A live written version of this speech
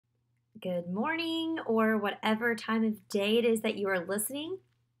Good morning, or whatever time of day it is that you are listening.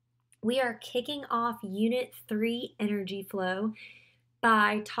 We are kicking off Unit 3 Energy Flow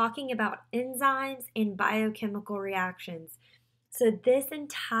by talking about enzymes and biochemical reactions. So, this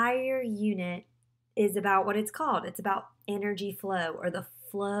entire unit is about what it's called. It's about energy flow, or the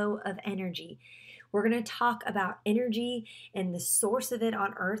flow of energy. We're going to talk about energy and the source of it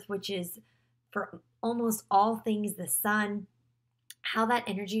on Earth, which is for almost all things the sun, how that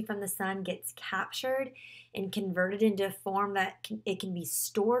energy from the sun gets captured and converted into a form that it can be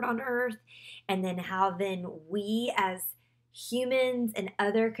stored on Earth, and then how then we as humans and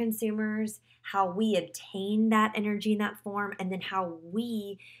other consumers, how we obtain that energy in that form, and then how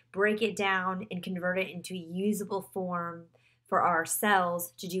we break it down and convert it into a usable form for our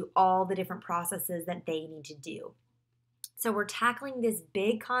cells to do all the different processes that they need to do. So we're tackling this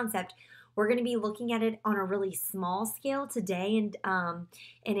big concept. We're going to be looking at it on a really small scale today, and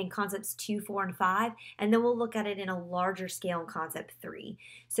in concepts 2, 4, and 5, and then we'll look at it in a larger scale in concept 3.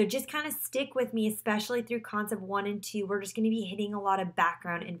 So just kind of stick with me, especially through concept 1 and 2. We're just going to be hitting a lot of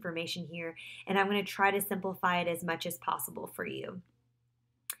background information here, and I'm going to try to simplify it as much as possible for you.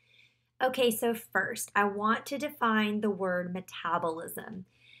 Okay, so first, I want to define the word metabolism.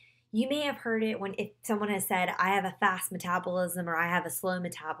 You may have heard it if someone has said, I have a fast metabolism or I have a slow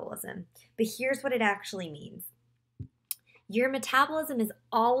metabolism. But here's what it actually means. Your metabolism is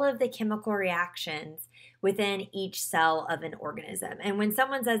all of the chemical reactions within each cell of an organism. And when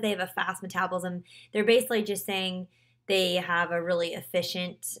someone says they have a fast metabolism, they're basically just saying they have a really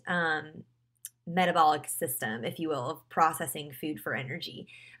efficient metabolic system, if you will, of processing food for energy.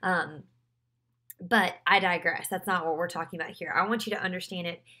 But I digress. That's not what we're talking about here. I want you to understand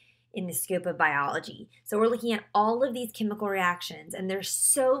it in the scope of biology. So we're looking at all of these chemical reactions, and there's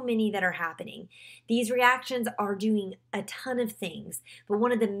so many that are happening. These reactions are doing a ton of things, but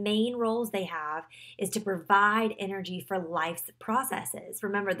one of the main roles they have is to provide energy for life's processes.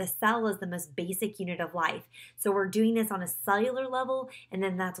 Remember, the cell is the most basic unit of life. So we're doing this on a cellular level, and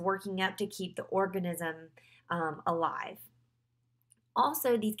then that's working up to keep the organism alive.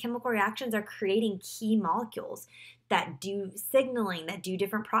 Also, these chemical reactions are creating key molecules that do signaling, that do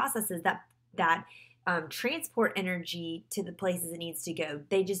different processes that transport energy to the places it needs to go.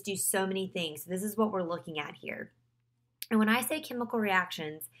 They just do so many things. This is what we're looking at here. And when I say chemical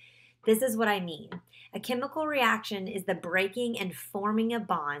reactions, this is what I mean. A chemical reaction is the breaking and forming of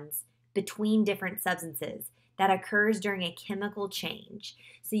bonds between different substances that occurs during a chemical change.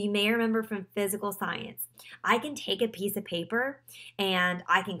 So you may remember from physical science, I can take a piece of paper and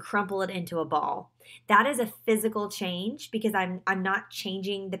I can crumple it into a ball. That is a physical change because I'm not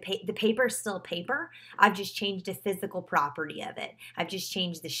changing the paper is still paper. I've just changed the physical property of it. I've just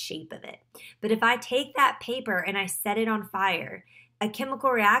changed the shape of it. But if I take that paper and I set it on fire, a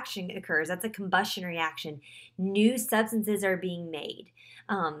chemical reaction occurs. That's a combustion reaction. New substances are being made.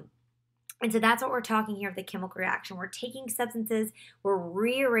 And so that's what we're talking here with the chemical reaction. We're taking substances, we're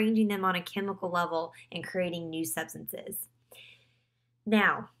rearranging them on a chemical level and creating new substances.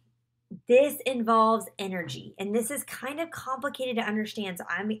 Now, this involves energy, and this is kind of complicated to understand. So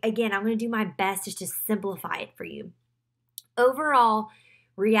I'm going to do my best just to simplify it for you. Overall,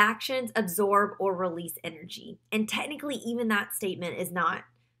 reactions absorb or release energy. And technically, even that statement is not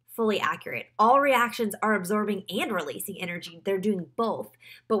fully accurate. All reactions are absorbing and releasing energy. They're doing both,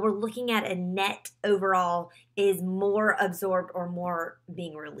 but we're looking at a net overall is more absorbed or more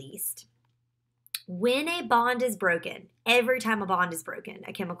being released. When a bond is broken, every time a bond is broken,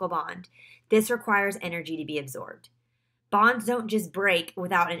 a chemical bond, this requires energy to be absorbed. Bonds don't just break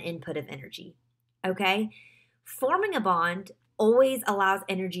without an input of energy, okay? Forming a bond always allows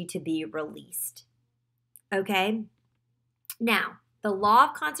energy to be released, okay? Now, the law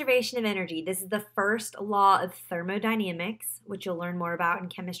of conservation of energy, this is the first law of thermodynamics, which you'll learn more about in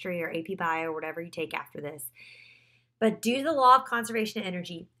chemistry or AP Bio or whatever you take after this. But due to the law of conservation of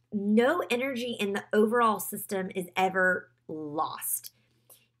energy, no energy in the overall system is ever lost.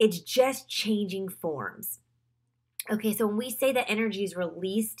 It's just changing forms. Okay, so when we say that energy is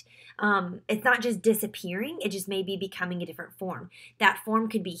released, it's not just disappearing, it just may be becoming a different form. That form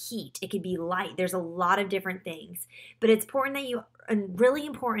could be heat, it could be light, there's a lot of different things. But it's really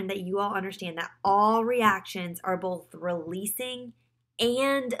important that you all understand that all reactions are both releasing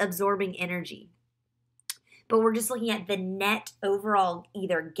and absorbing energy. But we're just looking at the net overall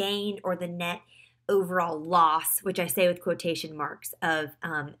either gain or the net overall loss, which I say with quotation marks, of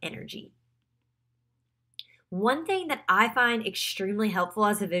energy. One thing that I find extremely helpful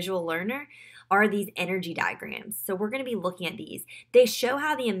as a visual learner are these energy diagrams. So we're going to be looking at these. They show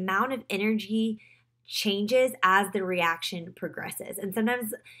how the amount of energy changes as the reaction progresses. And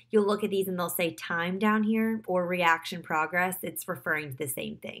sometimes you'll look at these and they'll say time down here or reaction progress. It's referring to the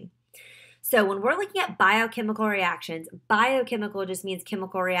same thing. So when we're looking at biochemical reactions, biochemical just means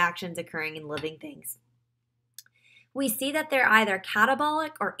chemical reactions occurring in living things. We see that they're either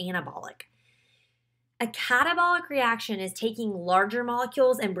catabolic or anabolic. A catabolic reaction is taking larger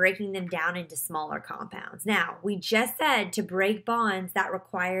molecules and breaking them down into smaller compounds. Now, we just said to break bonds that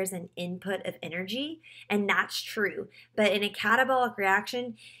requires an input of energy, and that's true. But in a catabolic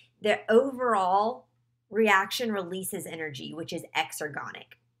reaction, the overall reaction releases energy, which is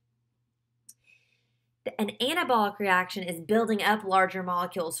exergonic. An anabolic reaction is building up larger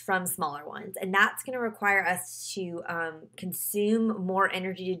molecules from smaller ones, and that's going to require us to consume more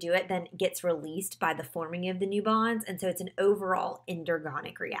energy to do it than gets released by the forming of the new bonds, and so it's an overall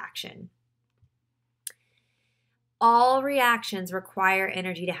endergonic reaction. All reactions require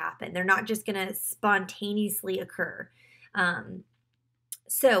energy to happen. They're not just going to spontaneously occur.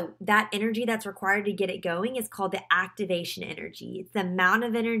 So that energy that's required to get it going is called the activation energy. It's the amount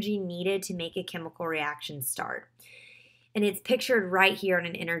of energy needed to make a chemical reaction start. And it's pictured right here on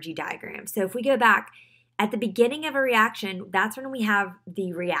an energy diagram. So if we go back, at the beginning of a reaction, that's when we have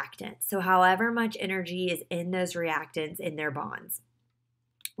the reactant. So however much energy is in those reactants in their bonds.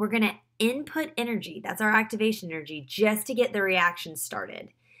 We're going to input energy, that's our activation energy, just to get the reaction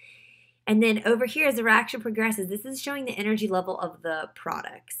started. And then over here, as the reaction progresses, this is showing the energy level of the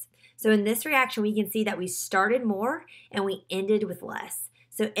products. So in this reaction, we can see that we started more and we ended with less.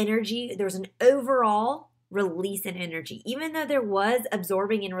 So energy, there's an overall release in energy. Even though there was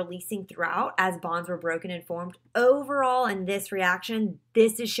absorbing and releasing throughout as bonds were broken and formed, overall in this reaction,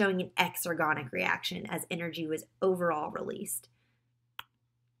 this is showing an exergonic reaction as energy was overall released.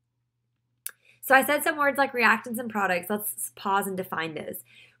 So I said some words like reactants and products. Let's pause and define those.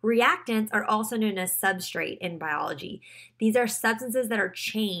 Reactants are also known as substrate in biology. These are substances that are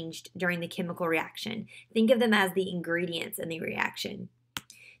changed during the chemical reaction. Think of them as the ingredients in the reaction.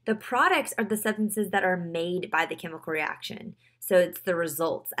 The products are the substances that are made by the chemical reaction. So it's the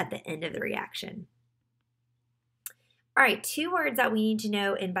results at the end of the reaction. All right, two words that we need to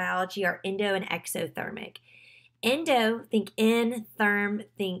know in biology are endo and exothermic. Endo, think in, therm,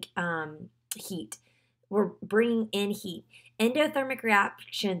 think heat. We're bringing in heat. Endothermic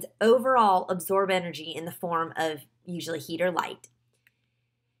reactions overall absorb energy in the form of usually heat or light.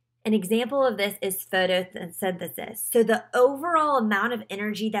 An example of this is photosynthesis. So the overall amount of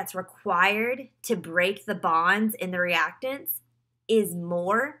energy that's required to break the bonds in the reactants is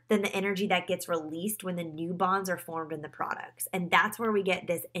more than the energy that gets released when the new bonds are formed in the products. And that's where we get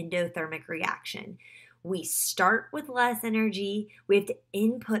this endothermic reaction. We start with less energy, we have to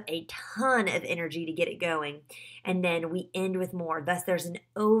input a ton of energy to get it going, and then we end with more. Thus, there's an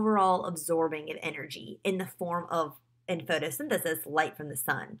overall absorbing of energy in the form of, in photosynthesis, light from the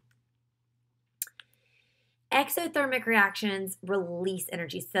sun. Exothermic reactions release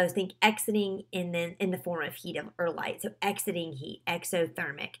energy. So think exiting in the form of heat or light. So exiting heat,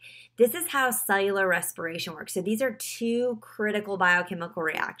 exothermic. This is how cellular respiration works. So these are two critical biochemical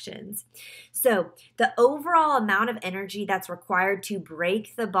reactions. So the overall amount of energy that's required to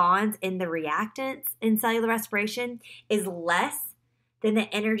break the bonds in the reactants in cellular respiration is less than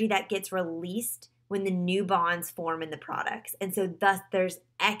the energy that gets released when the new bonds form in the products. And so thus there's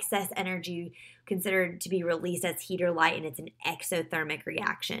excess energy considered to be released as heat or light, and it's an exothermic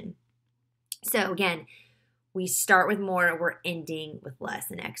reaction. So again, we start with more, we're ending with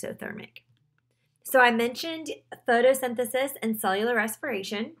less, an exothermic. So I mentioned photosynthesis and cellular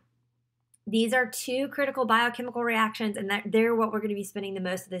respiration. These are two critical biochemical reactions, and they're what we're going to be spending the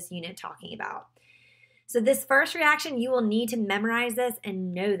most of this unit talking about. So this first reaction, you will need to memorize this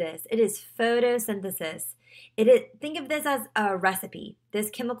and know this. It is photosynthesis. Think of this as a recipe. This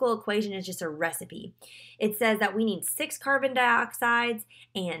chemical equation is just a recipe. It says that we need 6 carbon dioxides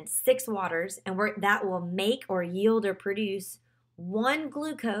and 6 waters, and that will make or yield or produce 1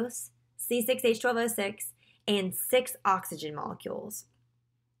 glucose, C6H12O6, and 6 oxygen molecules.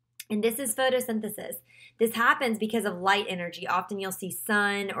 And this is photosynthesis. This happens because of light energy. Often you'll see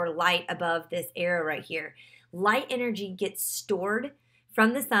sun or light above this arrow right here. Light energy gets stored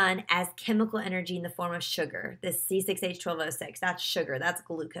from the sun as chemical energy in the form of sugar. This C6H12O6, that's sugar, that's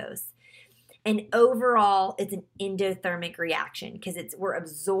glucose. And overall, it's an endothermic reaction because we're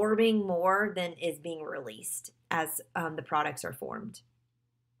absorbing more than is being released as the products are formed.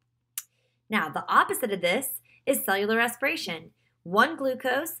 Now, the opposite of this is cellular respiration. 1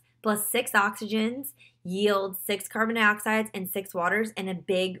 glucose plus 6 oxygens yields 6 carbon dioxides and 6 waters and a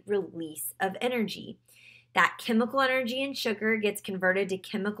big release of energy. That chemical energy in sugar gets converted to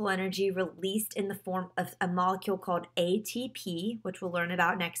chemical energy released in the form of a molecule called ATP, which we'll learn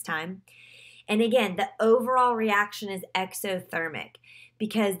about next time. And again, the overall reaction is exothermic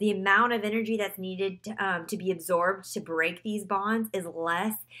because the amount of energy that's needed to be absorbed to break these bonds is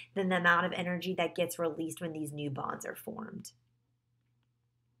less than the amount of energy that gets released when these new bonds are formed.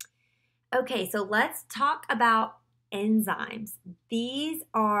 Okay, so let's talk about enzymes. These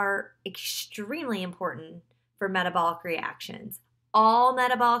are extremely important for metabolic reactions. All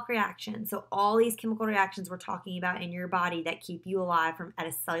metabolic reactions, so all these chemical reactions we're talking about in your body that keep you alive from at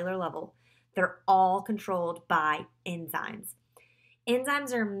a cellular level, they're all controlled by enzymes.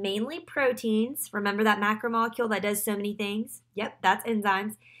 Enzymes are mainly proteins. Remember that macromolecule that does so many things? Yep, that's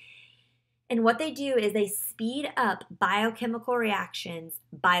enzymes. And what they do is they speed up biochemical reactions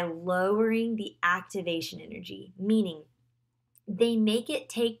by lowering the activation energy, meaning they make it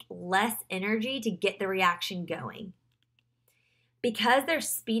take less energy to get the reaction going. Because they're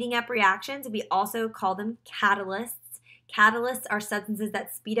speeding up reactions, we also call them catalysts. Catalysts are substances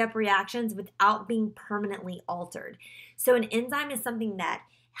that speed up reactions without being permanently altered. So an enzyme is something that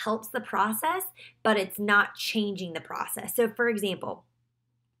helps the process, but it's not changing the process. So for example,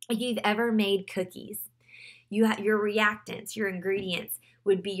 if you've ever made cookies, your reactants, your ingredients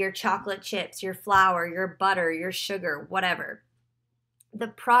would be your chocolate chips, your flour, your butter, your sugar, whatever. The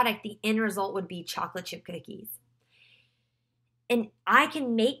product, the end result would be chocolate chip cookies. And I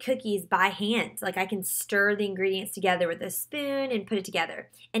can make cookies by hand. Like I can stir the ingredients together with a spoon and put it together.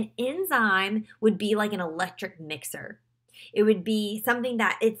 An enzyme would be like an electric mixer. It would be something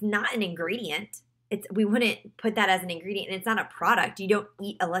that it's not an ingredient. We wouldn't put that as an ingredient, and it's not a product. You don't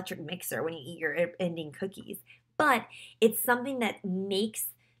eat electric mixer when you eat your ending cookies. But it's something that makes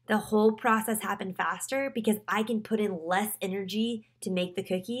the whole process happen faster because I can put in less energy to make the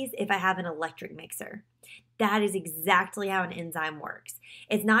cookies if I have an electric mixer. That is exactly how an enzyme works.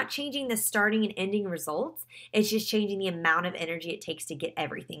 It's not changing the starting and ending results. It's just changing the amount of energy it takes to get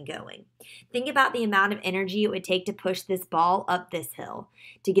everything going. Think about the amount of energy it would take to push this ball up this hill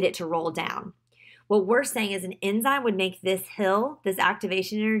to get it to roll down. What we're saying is an enzyme would make this hill, this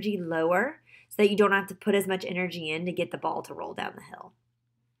activation energy, lower so that you don't have to put as much energy in to get the ball to roll down the hill.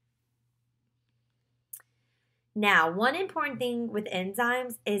 Now, one important thing with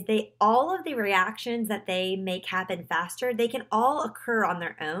enzymes is all of the reactions that they make happen faster, they can all occur on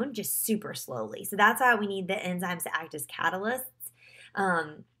their own, just super slowly. So that's why we need the enzymes to act as catalysts,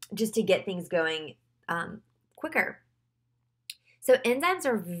 just to get things going quicker. So enzymes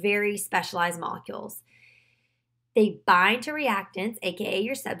are very specialized molecules. They bind to reactants, aka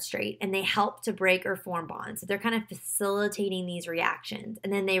your substrate, and they help to break or form bonds. So they're kind of facilitating these reactions,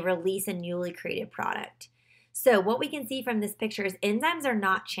 and then they release a newly created product. So what we can see from this picture is enzymes are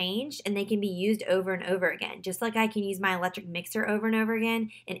not changed and they can be used over and over again. Just like I can use my electric mixer over and over again,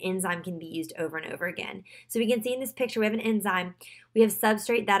 an enzyme can be used over and over again. So we can see in this picture we have an enzyme, we have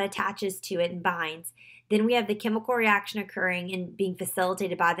substrate that attaches to it and binds. Then we have the chemical reaction occurring and being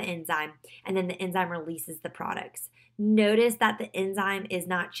facilitated by the enzyme, and then the enzyme releases the products. Notice that the enzyme is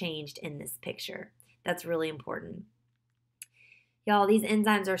not changed in this picture. That's really important. Y'all, these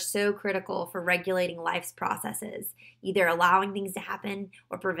enzymes are so critical for regulating life's processes, either allowing things to happen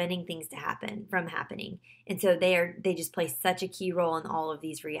or preventing things to happen from happening. And so they just play such a key role in all of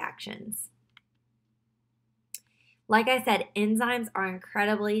these reactions. Like I said, enzymes are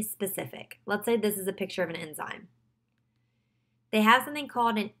incredibly specific. Let's say this is a picture of an enzyme. They have something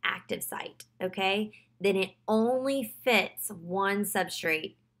called an active site, okay? Then it only fits one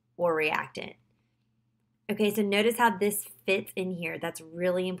substrate or reactant. Okay, so notice how this fits in here. That's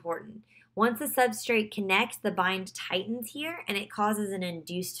really important. Once the substrate connects, the bind tightens here and it causes an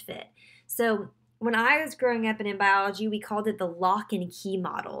induced fit. So when I was growing up and in biology, we called it the lock and key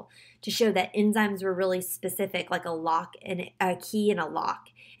model to show that enzymes were really specific, like a lock and a key and a lock,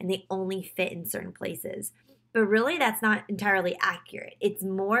 and they only fit in certain places. But really, that's not entirely accurate. It's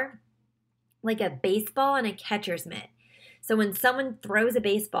more like a baseball and a catcher's mitt. So when someone throws a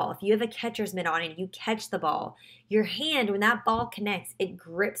baseball, if you have a catcher's mitt on and you catch the ball, your hand, when that ball connects, it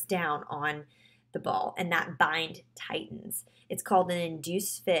grips down on the ball and that bind tightens. It's called an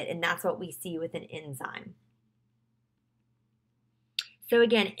induced fit, and that's what we see with an enzyme. So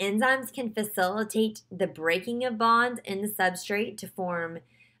again, enzymes can facilitate the breaking of bonds in the substrate to form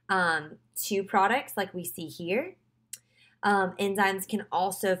two products like we see here. Enzymes can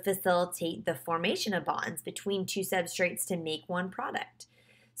also facilitate the formation of bonds between two substrates to make one product.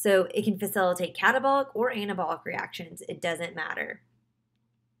 So it can facilitate catabolic or anabolic reactions. It doesn't matter.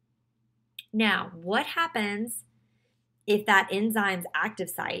 Now, what happens if that enzyme's active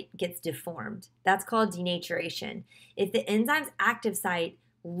site gets deformed. That's called denaturation. If the enzyme's active site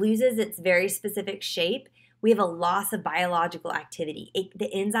loses its very specific shape, we have a loss of biological activity.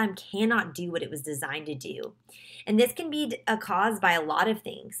 The enzyme cannot do what it was designed to do. And this can be caused by a lot of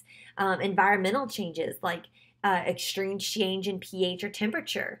things. Environmental changes like extreme change in pH or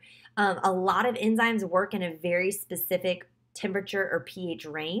temperature. A lot of enzymes work in a very specific temperature or pH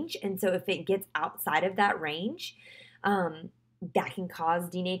range. And so if it gets outside of that range, that can cause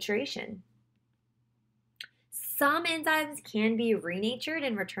denaturation. Some enzymes can be renatured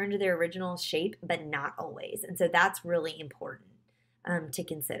and returned to their original shape, but not always. And so that's really important to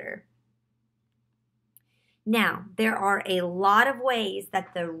consider. Now, there are a lot of ways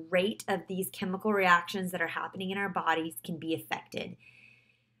that the rate of these chemical reactions that are happening in our bodies can be affected.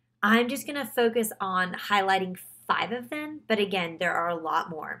 I'm just going to focus on highlighting 5 of them, but again, there are a lot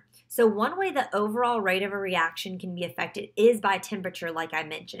more. So one way the overall rate of a reaction can be affected is by temperature, like I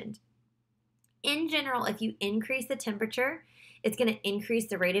mentioned. In general, if you increase the temperature, it's going to increase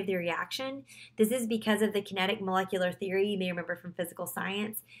the rate of the reaction. This is because of the kinetic molecular theory you may remember from physical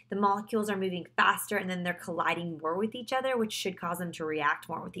science. The molecules are moving faster and then they're colliding more with each other, which should cause them to react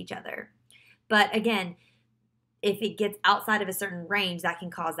more with each other. But again, if it gets outside of a certain range, that can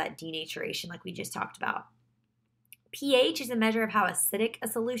cause that denaturation like we just talked about. pH is a measure of how acidic a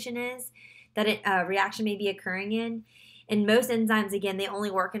solution is that a reaction may be occurring in. And most enzymes, again, they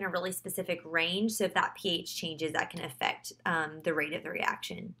only work in a really specific range. So if that pH changes, that can affect the rate of the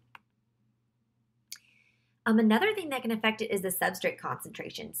reaction. Another thing that can affect it is the substrate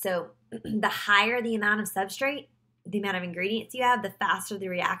concentration. So the higher the amount of substrate, the amount of ingredients you have, the faster the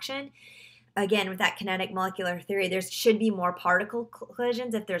reaction. Again, with that kinetic molecular theory, there should be more particle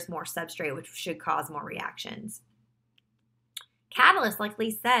collisions if there's more substrate, which should cause more reactions. Catalysts, like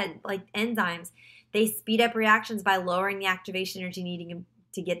Lee said, like enzymes, they speed up reactions by lowering the activation energy needed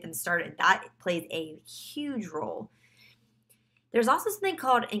to get them started. That plays a huge role. There's also something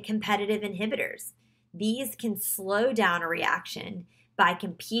called competitive inhibitors. These can slow down a reaction by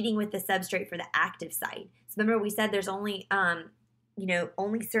competing with the substrate for the active site. So remember we said there's only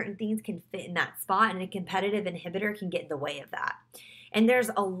only certain things can fit in that spot, and a competitive inhibitor can get in the way of that. And there's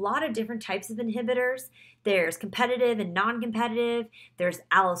a lot of different types of inhibitors. There's competitive and non-competitive. There's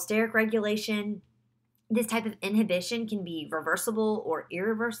allosteric regulation. This type of inhibition can be reversible or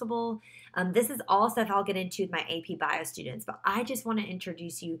irreversible. This is all stuff I'll get into with my AP Bio students, but I just want to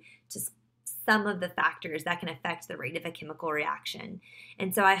introduce you to some of the factors that can affect the rate of a chemical reaction.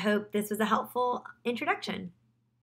 And so I hope this was a helpful introduction.